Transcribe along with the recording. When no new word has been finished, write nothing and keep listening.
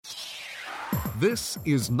This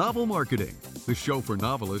is Novel Marketing, the show for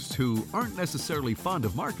novelists who aren't necessarily fond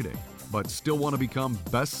of marketing, but still want to become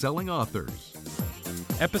best-selling authors.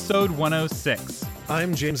 Episode 106.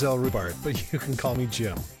 I'm James L. Rubart, but you can call me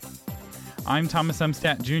Jim. I'm Thomas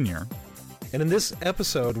Umstattd Jr. And in this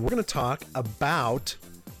episode, we're going to talk about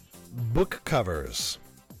book covers,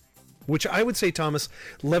 which I would say, Thomas,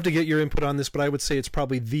 love to get your input on this, but I would say it's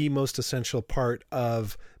probably the most essential part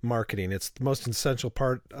of marketing. It's the most essential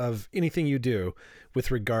part of anything you do with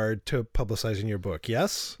regard to publicizing your book.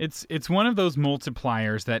 Yes? It's one of those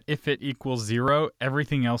multipliers that if it equals 0,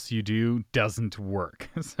 everything else you do doesn't work.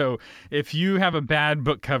 So if you have a bad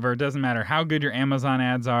book cover, it doesn't matter how good your Amazon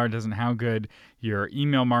ads are, it doesn't how good your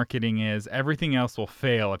email marketing is, everything else will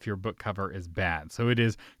fail if your book cover is bad. So it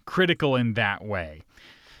is critical in that way.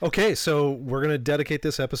 Okay, so we're going to dedicate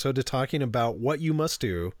this episode to talking about what you must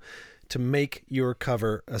do to make your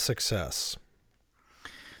cover a success.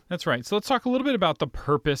 That's right. So let's talk a little bit about the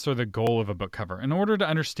purpose or the goal of a book cover. In order to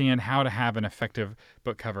understand how to have an effective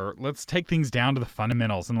book cover, let's take things down to the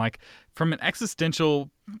fundamentals. And like from an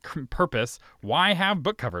existential purpose, why have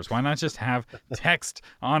book covers? Why not just have text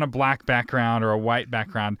on a black background or a white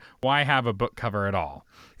background? Why have a book cover at all?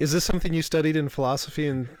 Is this something you studied in philosophy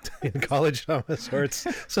in college, Thomas, or it's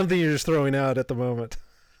something you're just throwing out at the moment?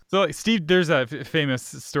 So there's a famous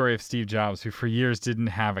story of Steve Jobs, who for years didn't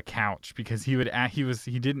have a couch because he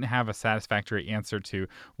didn't have a satisfactory answer to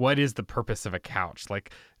what is the purpose of a couch.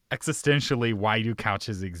 Like existentially, why do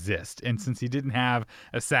couches exist? And since he didn't have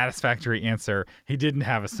a satisfactory answer, he didn't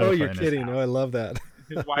have a sofa. Oh, you're in kidding! His house. Oh, I love that.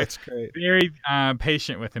 His wife's great. Very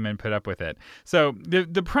patient with him and put up with it. So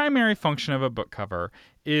the primary function of a book cover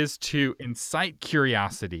is to incite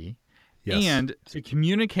curiosity, yes, and to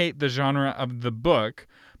communicate the genre of the book.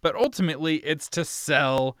 But ultimately, it's to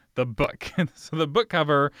sell the book. So the book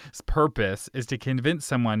cover's purpose is to convince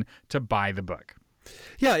someone to buy the book.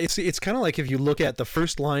 Yeah, it's kind of like if you look at the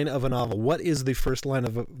first line of a novel. What is the first line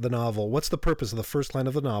of the novel? What's the purpose of the first line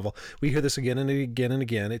of the novel? We hear this again and again and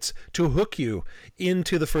again. It's to hook you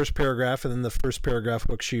into the first paragraph, and then the first paragraph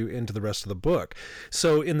hooks you into the rest of the book.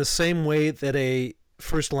 So in the same way that a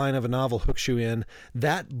first line of a novel hooks you in,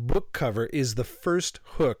 that book cover is the first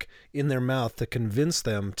hook in their mouth to convince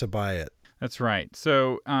them to buy it. That's right.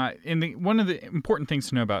 So one of the important things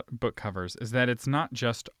to know about book covers is that it's not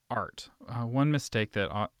just art. One mistake that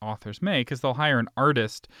authors make is they'll hire an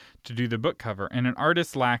artist to do the book cover, and an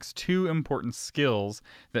artist lacks two important skills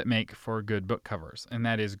that make for good book covers, and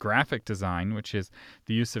that is graphic design, which is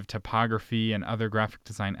the use of typography and other graphic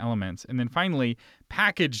design elements, and then finally,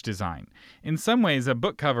 package design. In some ways, a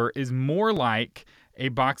book cover is more like a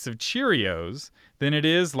box of Cheerios than it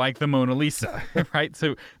is like the Mona Lisa, right?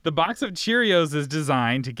 So the box of Cheerios is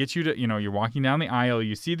designed to get you to, you're walking down the aisle,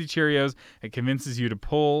 you see the Cheerios, it convinces you to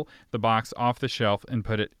pull the box off the shelf and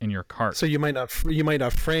put it in your cart. So you might not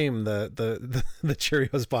frame the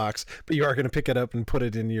Cheerios box, but you are going to pick it up and put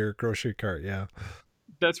it in your grocery cart. Yeah.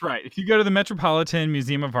 That's right. If you go to the Metropolitan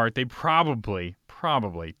Museum of Art, they probably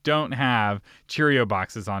don't have Cheerio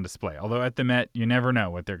boxes on display. Although at the Met, you never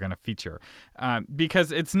know what they're going to feature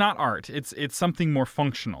because it's not art. It's something more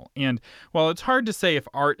functional. And while it's hard to say if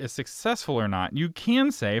art is successful or not, you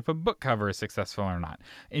can say if a book cover is successful or not.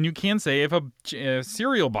 And you can say if a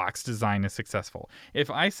cereal box design is successful.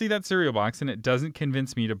 If I see that cereal box and it doesn't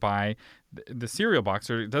convince me to buy the cereal box,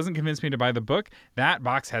 or it doesn't convince me to buy the book, that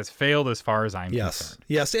box has failed as far as I'm concerned.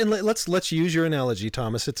 Yes, and let's use your analogy,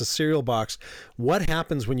 Thomas. It's a cereal box. What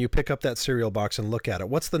happens when you pick up that cereal box and look at it?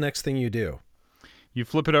 What's the next thing you do? You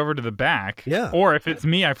flip it over to the back. Yeah. Or if it's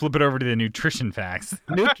me, I flip it over to the nutrition facts.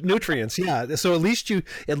 Nutrients, yeah. So at least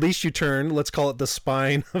you turn, let's call it the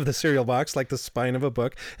spine of the cereal box, like the spine of a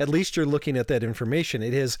book. At least you're looking at that information.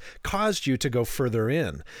 It has caused you to go further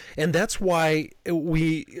in. And that's why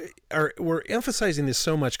we're emphasizing this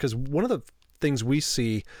so much, because one of the things we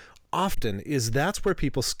see often is that's where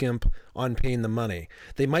people skimp on paying the money.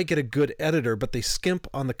 They might get a good editor, but they skimp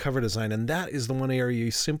on the cover design. And that is the one area you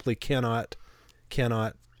simply cannot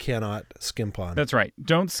skimp on. That's right.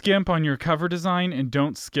 Don't skimp on your cover design and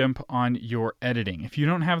don't skimp on your editing. If you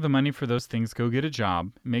don't have the money for those things, go get a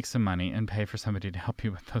job, make some money, and pay for somebody to help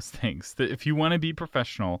you with those things. If you want to be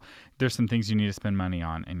professional, there's some things you need to spend money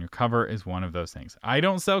on, and your cover is one of those things. I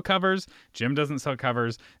don't sell covers. Jim doesn't sell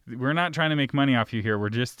covers. We're not trying to make money off you here. We're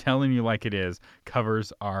just telling you like it is.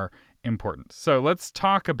 Covers are important. So let's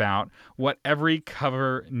talk about what every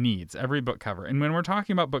cover needs, every book cover. And when we're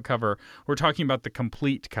talking about book cover, we're talking about the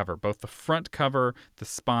complete cover, both the front cover, the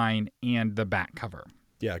spine, and the back cover.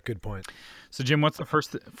 Yeah, good point. So Jim, what's the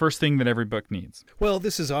first thing that every book needs? Well,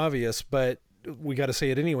 this is obvious, but we got to say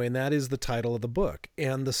it anyway, and that is the title of the book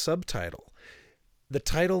and the subtitle. the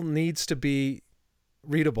title needs to be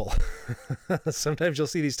readable. Sometimes you'll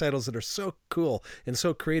see these titles that are so cool and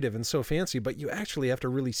so creative and so fancy, but you actually have to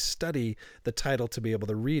really study the title to be able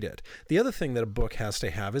to read it. The other thing that a book has to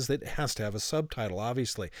have is that it has to have a subtitle,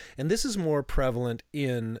 obviously. And this is more prevalent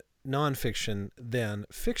in nonfiction than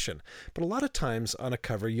fiction. But a lot of times on a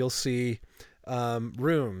cover, you'll see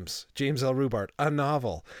Rooms, James L. Rubart, a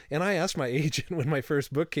novel. And I asked my agent when my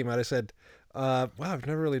first book came out, I said, wow, I've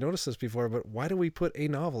never really noticed this before, but why do we put a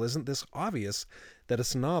novel? Isn't this obvious that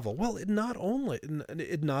it's a novel? Well, it not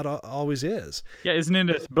always is. Yeah, isn't it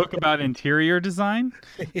a book about interior design?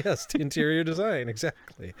 Yes, interior design,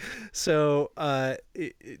 exactly. So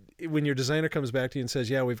when your designer comes back to you and says,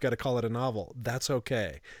 yeah, we've got to call it a novel, that's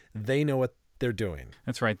okay. They know what they're doing.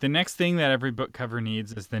 That's right. The next thing that every book cover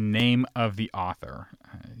needs is the name of the author.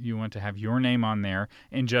 You want to have your name on there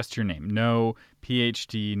and just your name. No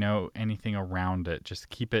PhD, no anything around it. Just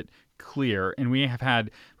keep it clear. And we've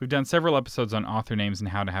done several episodes on author names and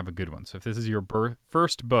how to have a good one. So if this is your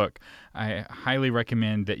first book, I highly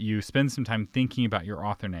recommend that you spend some time thinking about your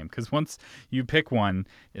author name, because once you pick one,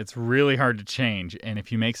 it's really hard to change. And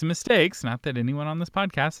if you make some mistakes, not that anyone on this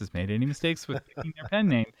podcast has made any mistakes with picking their pen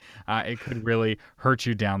name, it could really hurt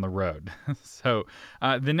you down the road. So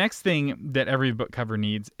the next thing that every book cover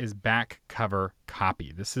needs is back cover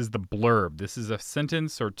copy. This is the blurb. This is a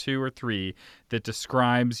sentence or two or three that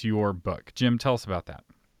describes your book. Jim, tell us about that.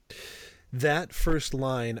 That first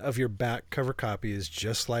line of your back cover copy is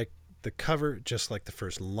just like the cover, just like the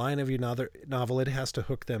first line of your novel. It has to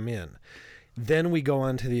hook them in. Then we go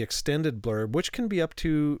on to the extended blurb, which can be up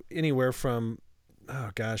to anywhere from,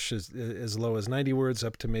 as low as 90 words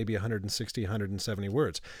up to maybe 160, 170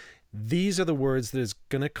 words. These are the words that is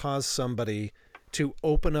going to cause somebody to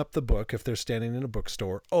open up the book if they're standing in a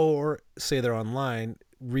bookstore, or say they're online,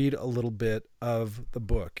 read a little bit of the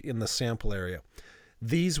book in the sample area.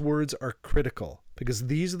 These words are critical because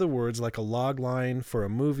these are the words, like a log line for a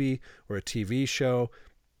movie or a TV show.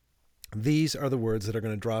 These are the words that are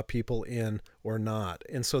going to draw people in or not.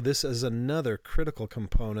 And so this is another critical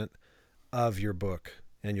component of your book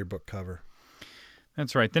and your book cover.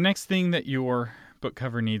 That's right. The next thing that your book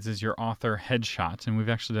cover needs is your author headshot, and we've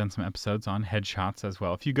actually done some episodes on headshots as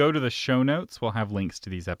well. If you go to the show notes, we'll have links to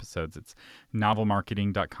these episodes. It's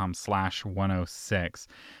novelmarketing.com/106.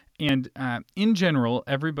 And in general,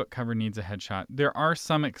 every book cover needs a headshot. There are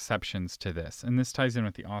some exceptions to this, and this ties in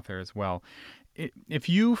with the author as well. If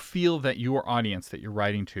you feel that your audience that you're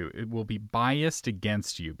writing to, it will be biased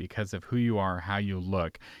against you because of who you are, how you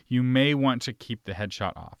look, you may want to keep the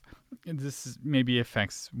headshot off. This maybe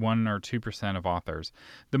affects 1 or 2% of authors.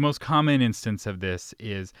 The most common instance of this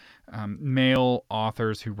is male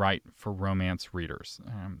authors who write for romance readers.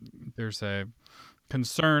 There's a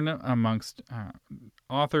concern amongst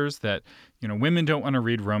authors that women don't want to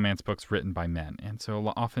read romance books written by men, and so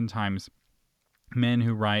oftentimes men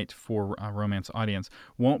who write for a romance audience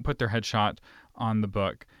won't put their headshot on the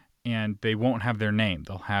book, and they won't have their name.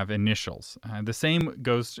 They'll have initials. The same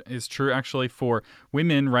is true actually for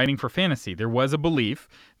women writing for fantasy. There was a belief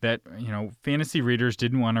that, fantasy readers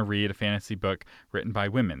didn't want to read a fantasy book written by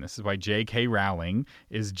women. This is why J.K. Rowling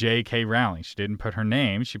is J.K. Rowling. She didn't put her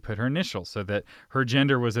name, she put her initials so that her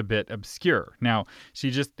gender was a bit obscure. Now, she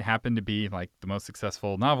just happened to be like the most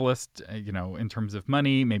successful novelist, in terms of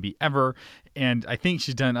money, maybe ever. And I think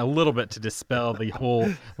she's done a little bit to dispel the whole,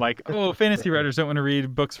 fantasy writers don't want to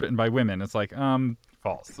read books written by women. It's like,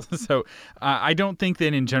 false. So I don't think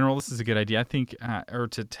that in general this is a good idea. I think, or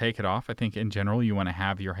to take it off, I think in general you want to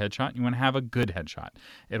have your headshot. You want to have a good headshot.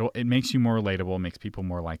 It makes you more relatable, makes people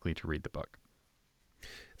more likely to read the book.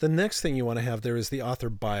 The next thing you want to have there is the author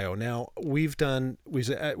bio. Now, we've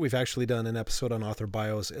actually done an episode on author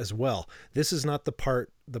bios as well. This is not the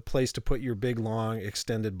place to put your big, long,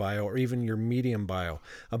 extended bio or even your medium bio.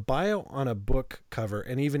 A bio on a book cover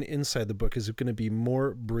and even inside the book is going to be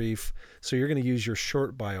more brief, so you're going to use your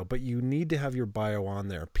short bio, but you need to have your bio on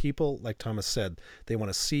there. People, like Thomas said, they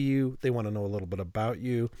want to see you, they want to know a little bit about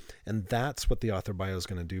you, and that's what the author bio is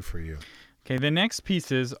going to do for you. Okay, the next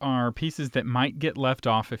pieces are pieces that might get left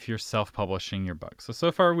off if you're self-publishing your book.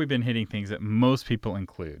 So far we've been hitting things that most people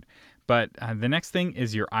include. But the next thing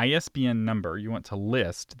is your ISBN number. You want to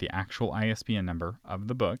list the actual ISBN number of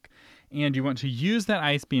the book, and you want to use that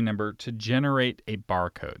ISBN number to generate a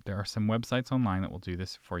barcode. There are some websites online that will do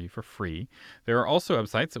this for you for free. There are also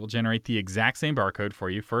websites that will generate the exact same barcode for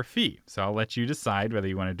you for a fee. So I'll let you decide whether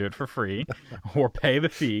you want to do it for free or pay the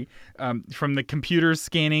fee. From the computer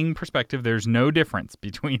scanning perspective, there's no difference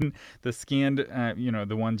between the scanned,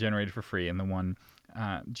 the one generated for free and the one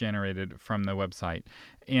generated from the website.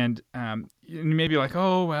 And you may be like,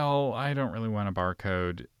 oh, well, I don't really want a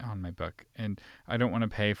barcode on my book, and I don't want to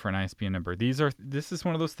pay for an ISBN number. This is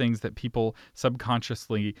one of those things that people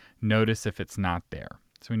subconsciously notice if it's not there.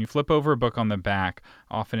 So when you flip over a book on the back,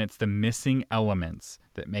 often it's the missing elements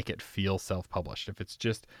that make it feel self-published. If it's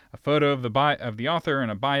just a photo of the author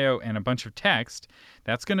and a bio and a bunch of text,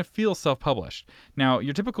 that's going to feel self-published. Now,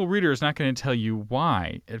 your typical reader is not going to tell you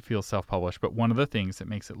why it feels self-published, but one of the things that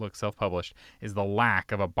makes it look self-published is the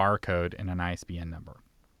lack of a barcode and an ISBN number.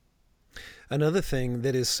 Another thing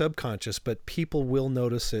that is subconscious, but people will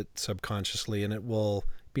notice it subconsciously, and it will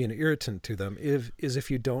be an irritant to them, is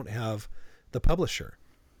if you don't have the publisher.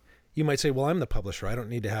 You might say, well, I'm the publisher. I don't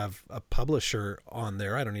need to have a publisher on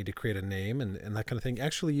there. I don't need to create a name and that kind of thing.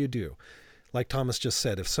 Actually, you do. Like Thomas just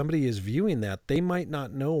said, if somebody is viewing that, they might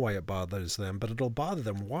not know why it bothers them, but it'll bother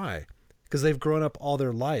them. Why? Because they've grown up all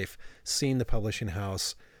their life seeing the publishing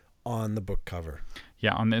house on the book cover.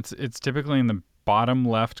 Yeah, it's typically in the bottom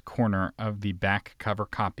left corner of the back cover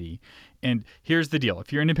copy. And here's the deal.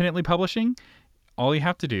 If you're independently publishing, all you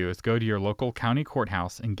have to do is go to your local county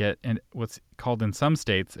courthouse and get what's called in some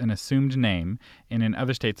states an assumed name, and in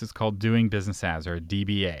other states it's called doing business as, or a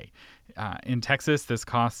DBA. In Texas, this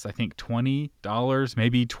costs, I think, $20,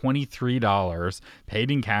 maybe $23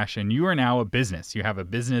 paid in cash, and you are now a business. You have a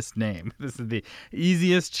business name. This is the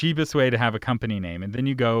easiest, cheapest way to have a company name. And then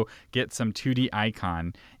you go get some 2D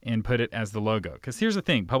icon and put it as the logo. Because here's the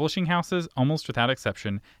thing. Publishing houses, almost without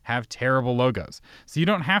exception, have terrible logos. So you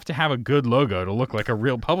don't have to have a good logo to look like a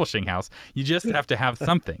real publishing house. You just have to have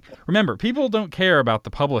something. Remember, people don't care about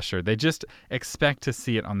the publisher. They just expect to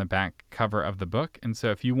see it on the back cover of the book. And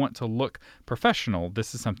so if you want to look professional,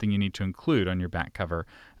 this is something you need to include on your back cover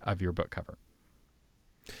of your book cover.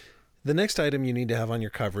 The next item you need to have on your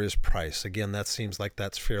cover is price. Again, that seems like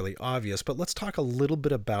that's fairly obvious, but let's talk a little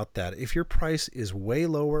bit about that. If your price is way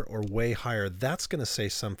lower or way higher, that's going to say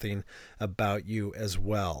something about you as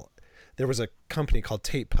well. There was a company called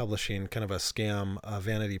Tate Publishing, kind of a scam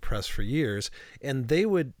vanity press for years, and they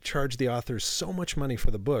would charge the authors so much money for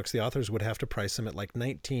the books, the authors would have to price them at like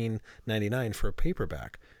 $19.99 for a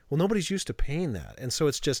paperback. Well, nobody's used to paying that, and so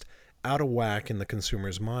it's just out of whack in the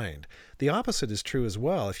consumer's mind. The opposite is true as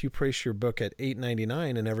well. If you price your book at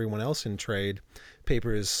 $8.99 and everyone else in trade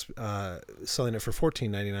paper is selling it for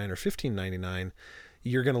 $14.99 or $15.99,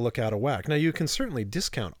 you're going to look out of whack. Now, you can certainly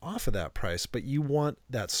discount off of that price, but you want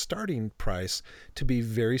that starting price to be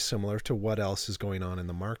very similar to what else is going on in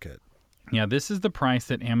the market. Yeah, this is the price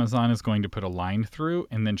that Amazon is going to put a line through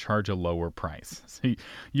and then charge a lower price. So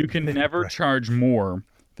you can never charge more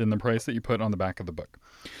than the price that you put on the back of the book.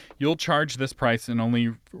 You'll charge this price in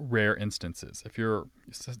only rare instances. If you're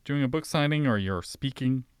doing a book signing or you're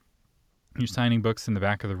speaking, you're signing books in the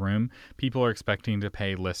back of the room, people are expecting to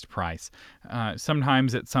pay list price.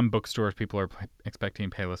 Sometimes at some bookstores, people are expecting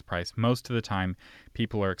to pay list price. Most of the time,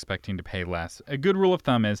 people are expecting to pay less. A good rule of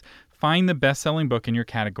thumb is find the best-selling book in your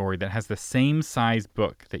category that has the same size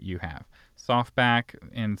book that you have. Softback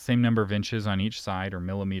and same number of inches on each side, or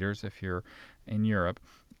millimeters if you're in Europe,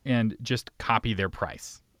 and just copy their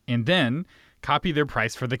price. And then copy their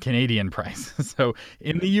price for the Canadian price. So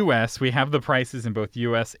in the U.S., we have the prices in both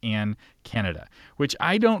U.S. and Canada, which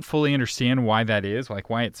I don't fully understand why that is, like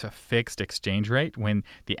why it's a fixed exchange rate when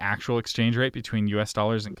the actual exchange rate between U.S.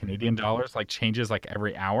 dollars and Canadian dollars like changes like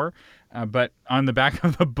every hour. But on the back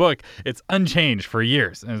of the book, it's unchanged for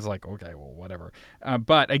years. And it's like, okay, well, whatever.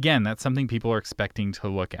 But again, that's something people are expecting to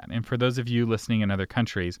look at. And for those of you listening in other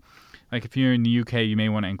countries, like if you're in the UK, you may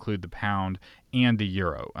want to include the pound and the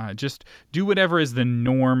euro. Just do whatever is the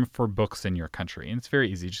norm for books in your country. And it's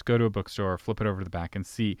very easy. Just go to a bookstore, flip it over to the back, and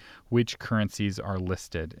see which currencies are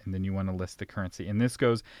listed. And then you want to list the currency. And this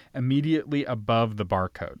goes immediately above the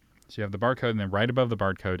barcode. So you have the barcode, and then right above the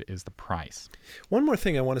barcode is the price. One more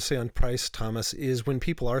thing I want to say on price, Thomas, is when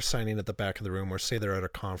people are signing at the back of the room, or say they're at a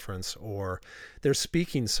conference or they're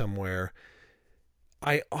speaking somewhere,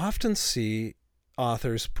 I often see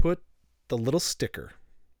authors put the little sticker,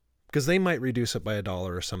 because they might reduce it by $1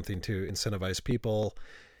 or something to incentivize people,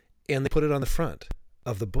 and they put it on the front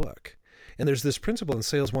of the book. And there's this principle in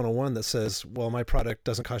Sales 101 that says, well, my product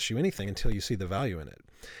doesn't cost you anything until you see the value in it.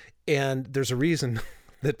 And there's a reason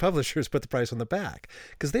that publishers put the price on the back,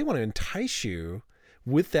 because they want to entice you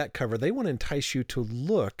with that cover. They want to entice you to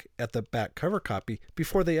look at the back cover copy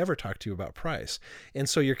before they ever talk to you about price. And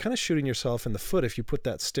so you're kind of shooting yourself in the foot if you put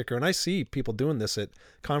that sticker. And I see people doing this at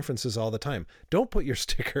conferences all the time. Don't put your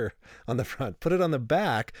sticker on the front. Put it on the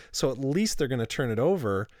back, so at least they're going to turn it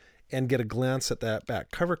over and get a glance at that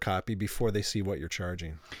back cover copy before they see what you're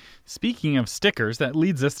charging. Speaking of stickers, that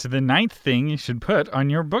leads us to the 9th thing you should put on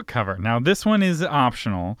your book cover. Now, this one is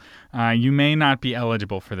optional. You may not be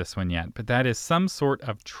eligible for this one yet, but that is some sort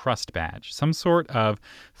of trust badge, some sort of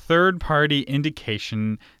third-party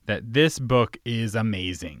indication that this book is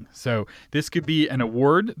amazing. So this could be an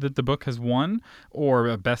award that the book has won, or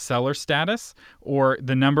a bestseller status, or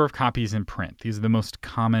the number of copies in print. These are the most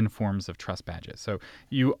common forms of trust badges. So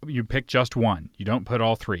you pick just one. You don't put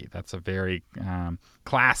all three. That's a very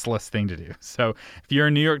classless thing to do. So if you're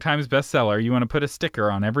a New York Times bestseller, you want to put a sticker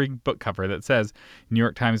on every book cover that says New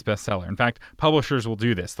York Times bestseller. In fact, publishers will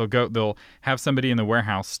do this. They'll have somebody in the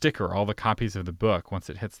warehouse sticker all the copies of the book once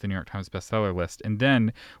it hits the New York Times bestseller list. And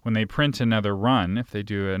then when they print another run, if they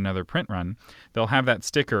do another print run, they'll have that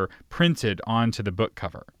sticker printed onto the book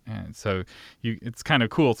cover. And so it's kind of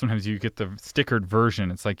cool. Sometimes you get the stickered version.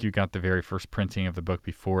 It's like you got the very first printing of the book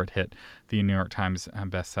before it hit the New York Times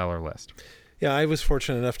bestseller list. Yeah, I was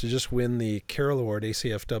fortunate enough to just win the Carroll Award,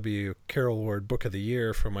 ACFW Carroll Award Book of the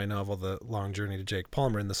Year for my novel, The Long Journey to Jake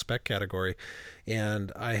Palmer, in the spec category.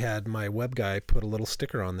 And I had my web guy put a little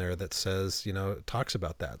sticker on there that says, talks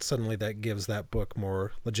about that. Suddenly that gives that book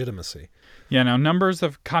more legitimacy. Yeah, now numbers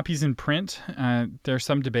of copies in print, there's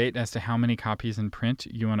some debate as to how many copies in print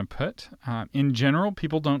you want to put. In general,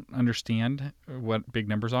 people don't understand what big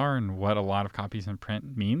numbers are and what a lot of copies in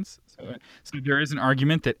print means. So there is an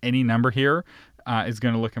argument that any number here is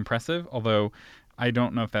going to look impressive, although I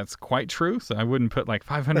don't know if that's quite true, so I wouldn't put like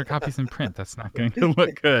 500 copies in print. That's not going to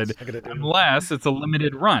look good unless it's a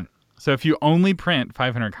limited run. So if you only print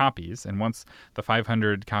 500 copies, and once the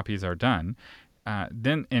 500 copies are done,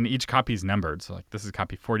 then and each copy is numbered, so like this is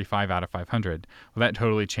copy 45 out of 500, well, that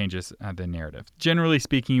totally changes the narrative. Generally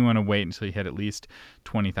speaking, you want to wait until you hit at least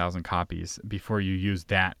 20,000 copies before you use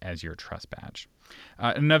that as your trust badge.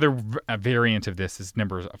 Another variant of this is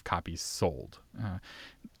numbers of copies sold.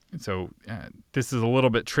 So this is a little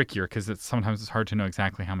bit trickier because sometimes it's hard to know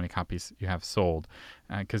exactly how many copies you have sold,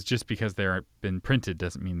 because just because they've been printed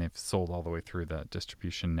doesn't mean they've sold all the way through the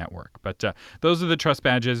distribution network. But those are the trust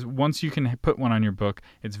badges. Once you can put one on your book,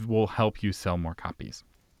 it will help you sell more copies.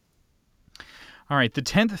 All right, the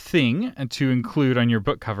 10th thing to include on your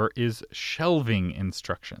book cover is shelving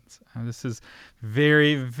instructions. This is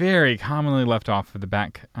very, very commonly left off of the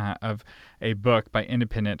back of a book by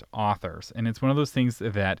independent authors. And it's one of those things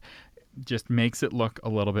that just makes it look a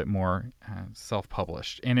little bit more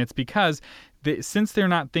self-published. And it's because since they're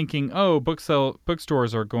not thinking,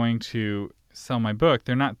 bookstores are going to sell my book,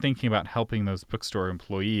 they're not thinking about helping those bookstore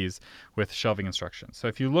employees with shelving instructions. So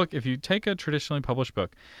if you take a traditionally published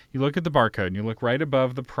book, you look at the barcode and you look right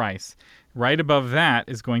above the price, right above that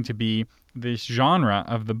is going to be the genre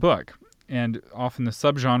of the book, and often the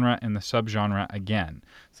subgenre and the subgenre again.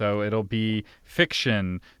 So it'll be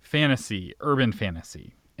fiction, fantasy, urban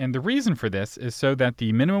fantasy. And the reason for this is so that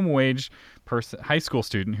the minimum wage high school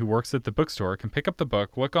student who works at the bookstore can pick up the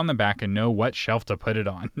book, look on the back, and know what shelf to put it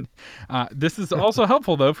on. This is also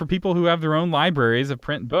helpful, though, for people who have their own libraries of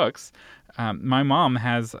print books. My mom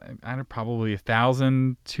has probably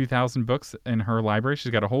 1,000, 2,000 books in her library.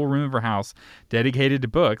 She's got a whole room of her house dedicated to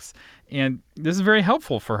books. And this is very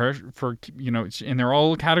helpful for her, and they're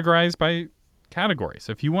all categorized by category.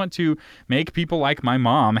 So if you want to make people like my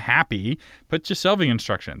mom happy, put your shelving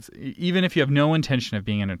instructions, even if you have no intention of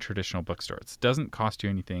being in a traditional bookstore. It doesn't cost you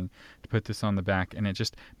anything to put this on the back, and it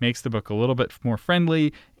just makes the book a little bit more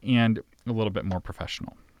friendly and a little bit more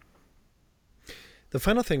professional. The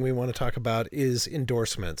final thing we want to talk about is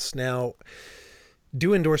endorsements. Now,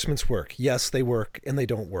 do endorsements work? Yes, they work, and they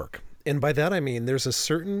don't work. And by that I mean there's a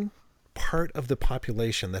certain part of the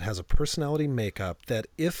population that has a personality makeup that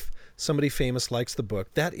if somebody famous likes the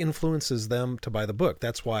book, that influences them to buy the book.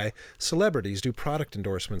 That's why celebrities do product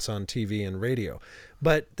endorsements on TV and radio.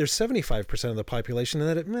 But there's 75% of the population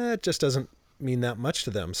that it just doesn't mean that much to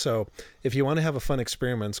them. So if you want to have a fun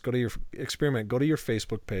experiment, go to your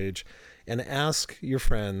Facebook page and ask your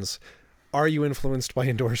friends, are you influenced by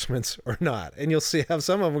endorsements or not? And you'll have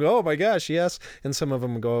some of them go, oh my gosh, yes. And some of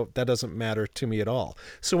them go, that doesn't matter to me at all.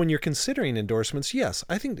 So when you're considering endorsements, yes,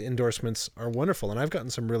 I think endorsements are wonderful. And I've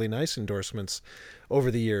gotten some really nice endorsements over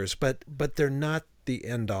the years, but they're not the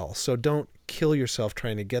end all. So don't kill yourself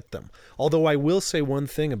trying to get them. Although I will say one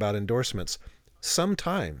thing about endorsements.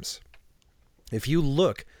 Sometimes if you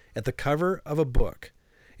look at the cover of a book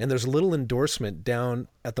and there's a little endorsement down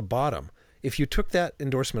at the bottom, if you took that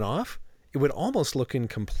endorsement off, it would almost look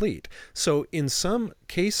incomplete. So in some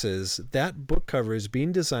cases, that book cover is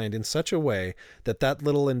being designed in such a way that that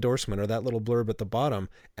little endorsement or that little blurb at the bottom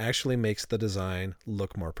actually makes the design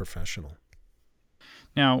look more professional.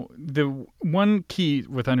 Now, the one key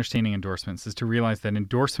with understanding endorsements is to realize that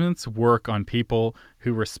endorsements work on people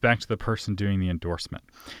who respect the person doing the endorsement.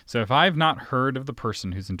 So if I've not heard of the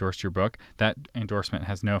person who's endorsed your book, that endorsement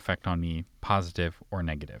has no effect on me, positive or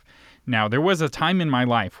negative. Now, there was a time in my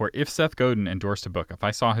life where if Seth Godin endorsed a book, if I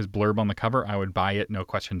saw his blurb on the cover, I would buy it, no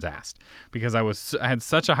questions asked, because I had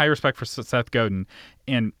such a high respect for Seth Godin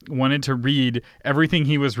and wanted to read everything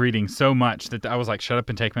he was reading so much that I was like, shut up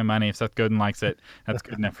and take my money. If Seth Godin likes it, that's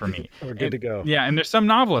good enough for me. We're good to go. Yeah, and there's some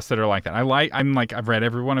novelists that are like that. I've read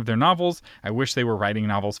every one of their novels. I wish they were writing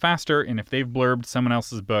novels faster, and if they've blurbed someone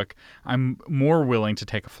else's book, I'm more willing to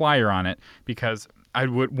take a flyer on it because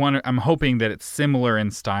I'm hoping that it's similar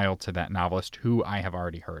in style to that novelist who I have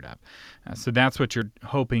already heard of. So that's what you're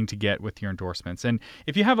hoping to get with your endorsements. And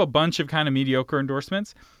if you have a bunch of kind of mediocre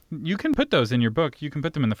endorsements, you can put those in your book. You can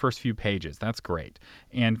put them in the first few pages. That's great.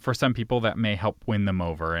 And for some people, that may help win them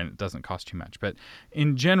over, and it doesn't cost too much. But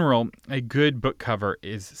in general, a good book cover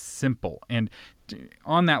is simple. And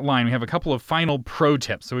on that line, we have a couple of final pro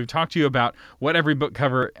tips. So we've talked to you about what every book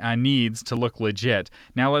cover needs to look legit.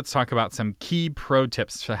 Now let's talk about some key pro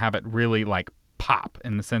tips to have it really like pop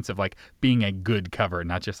in the sense of like being a good cover,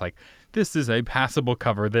 not just like this is a passable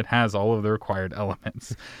cover that has all of the required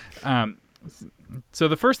elements. So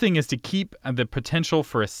the first thing is to keep the potential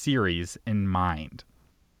for a series in mind.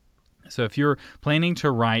 So if you're planning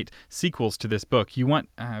to write sequels to this book, you want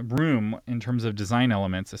room in terms of design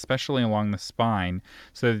elements, especially along the spine,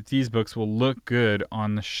 so that these books will look good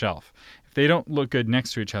on the shelf. If they don't look good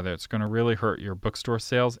next to each other, it's going to really hurt your bookstore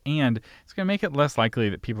sales, and it's going to make it less likely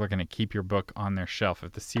that people are going to keep your book on their shelf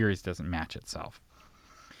if the series doesn't match itself.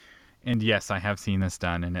 And yes, I have seen this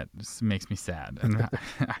done, and it just makes me sad.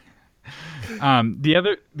 The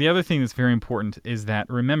other thing that's very important is that,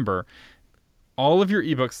 remember, all of your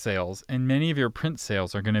ebook sales and many of your print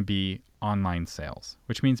sales are going to be online sales,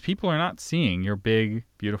 which means people are not seeing your big,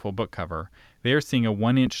 beautiful book cover. They are seeing a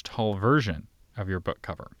 1-inch tall version of your book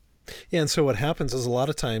cover. Yeah, and so what happens is a lot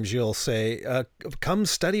of times you'll say, come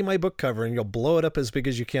study my book cover, and you'll blow it up as big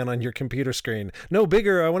as you can on your computer screen. No,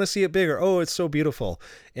 bigger. I want to see it bigger. Oh, it's so beautiful.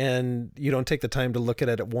 And you don't take the time to look at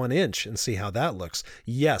it at 1 inch and see how that looks.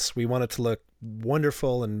 Yes, we want it to look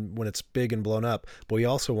wonderful and when it's big and blown up, but we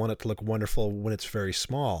also want it to look wonderful when it's very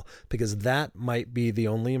small, because that might be the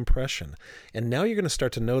only impression. And now you're going to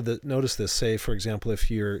start to notice this, say, for example,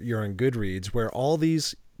 if you're on Goodreads, where all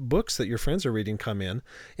these books that your friends are reading come in,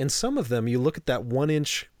 and some of them you look at that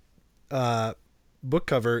 1-inch book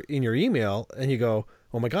cover in your email and you go,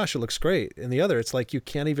 oh my gosh, it looks great. And the other, it's like you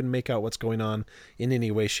can't even make out what's going on in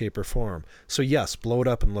any way, shape, or form. So yes, blow it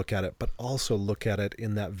up and look at it, but also look at it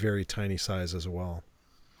in that very tiny size as well.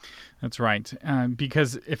 That's right.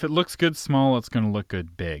 Because if it looks good small, it's going to look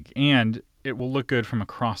good big. And it will look good from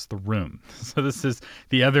across the room. So this is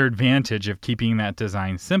the other advantage of keeping that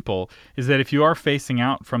design simple, is that if you are facing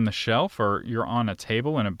out from the shelf or you're on a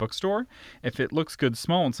table in a bookstore, if it looks good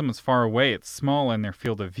small and someone's far away, it's small in their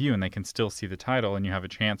field of view and they can still see the title, and you have a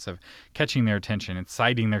chance of catching their attention,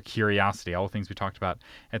 inciting their curiosity, all the things we talked about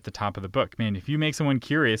at the top of the book. Man, if you make someone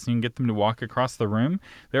curious and you can get them to walk across the room,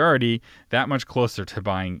 they're already that much closer to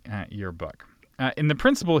buying your book. And the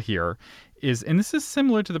principle here is, and this is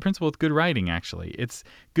similar to the principle with good writing, actually. It's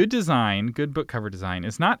good design, good book cover design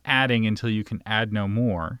is not adding until you can add no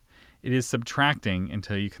more. It is subtracting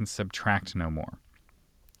until you can subtract no more.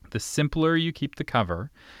 The simpler you keep the cover,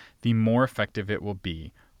 the more effective it will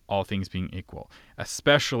be, all things being equal,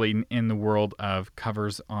 especially in the world of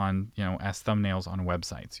covers on, as thumbnails on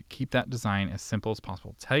websites. You keep that design as simple as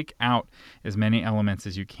possible. Take out as many elements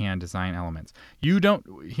as you can, design elements.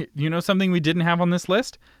 Something we didn't have on this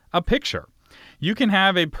list? A picture. You can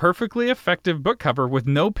have a perfectly effective book cover with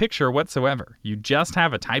no picture whatsoever. You just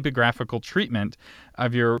have a typographical treatment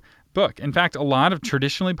of your book. In fact, a lot of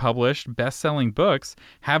traditionally published best-selling books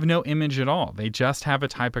have no image at all. They just have a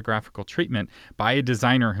typographical treatment by a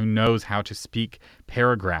designer who knows how to speak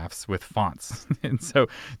paragraphs with fonts. And so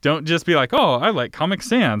don't just be like, oh, I like Comic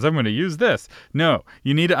Sans, I'm going to use this. No,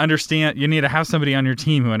 you need to understand, you need to have somebody on your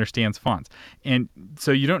team who understands fonts. And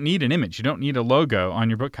so you don't need an image. You don't need a logo on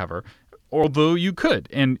your book cover, although you could.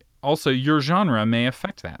 And also, your genre may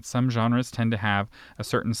affect that. Some genres tend to have a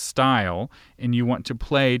certain style, and you want to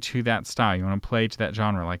play to that style. You want to play to that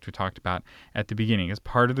genre, like we talked about at the beginning, as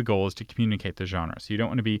part of the goal is to communicate the genre. So you don't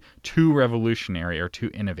want to be too revolutionary or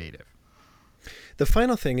too innovative. The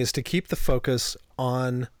final thing is to keep the focus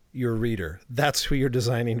on your reader. That's who you're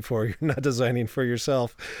designing for. You're not designing for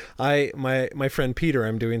yourself. My friend Peter,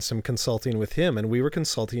 I'm doing some consulting with him, and we were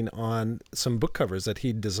consulting on some book covers that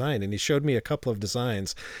he'd designed, and he showed me a couple of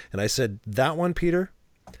designs, and I said, that one, Peter,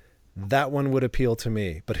 that one would appeal to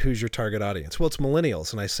me, but who's your target audience? Well, it's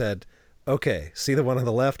millennials. And I said, okay, see the one on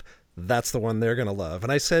the left? That's the one they're going to love.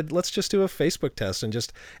 And I said, let's just do a Facebook test and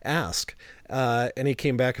just ask. And he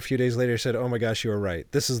came back a few days later and said, oh my gosh, you were right.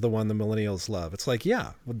 This is the one the millennials love. It's like,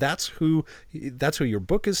 yeah, that's who your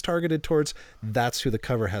book is targeted towards. That's who the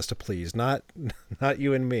cover has to please, not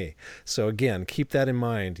you and me. So again, keep that in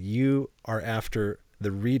mind. You are after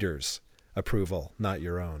the reader's approval, not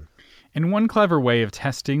your own. And one clever way of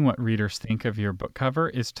testing what readers think of your book cover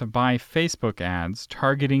is to buy Facebook ads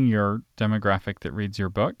targeting your demographic that reads your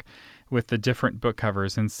book with the different book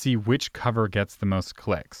covers and see which cover gets the most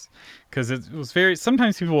clicks. Because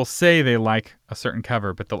sometimes people will say they like a certain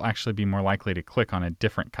cover, but they'll actually be more likely to click on a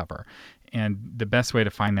different cover. And the best way to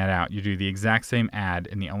find that out, you do the exact same ad,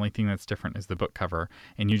 and the only thing that's different is the book cover.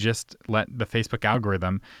 And you just let the Facebook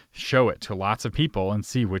algorithm show it to lots of people and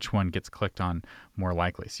see which one gets clicked on more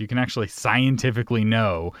likely. So you can actually scientifically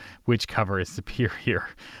know which cover is superior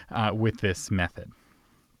with this method.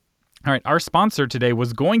 All right, our sponsor today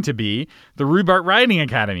was going to be the Rhubarb Writing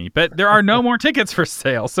Academy, but there are no more tickets for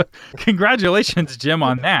sale. So congratulations, Jim,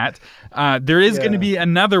 on that. There is going to be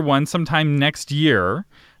another one sometime next year.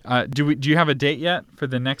 Do you have a date yet for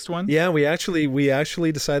the next one? Yeah, we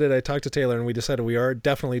actually decided. I talked to Taylor, and we decided we are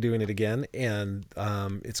definitely doing it again, and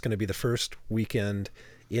it's going to be the first weekend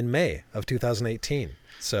in May of 2018.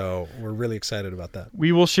 So we're really excited about that.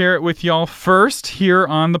 We will share it with y'all first here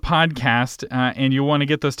on the podcast, and you'll want to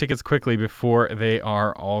get those tickets quickly before they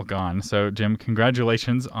are all gone. So, Jim,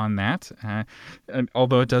 congratulations on that. And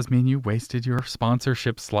although it does mean you wasted your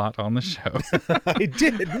sponsorship slot on the show. I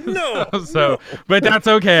did. No. But that's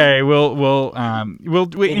okay. We'll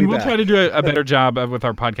try to do a better job with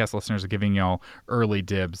our podcast listeners of giving y'all early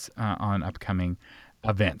dibs on upcoming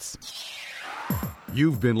events.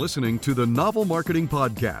 You've been listening to the Novel Marketing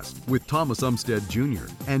Podcast with Thomas Umstead Jr.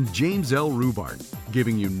 and James L. Rhubarb,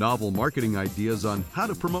 giving you novel marketing ideas on how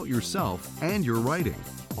to promote yourself and your writing,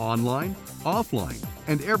 online, offline,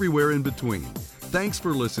 and everywhere in between. Thanks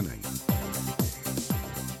for listening.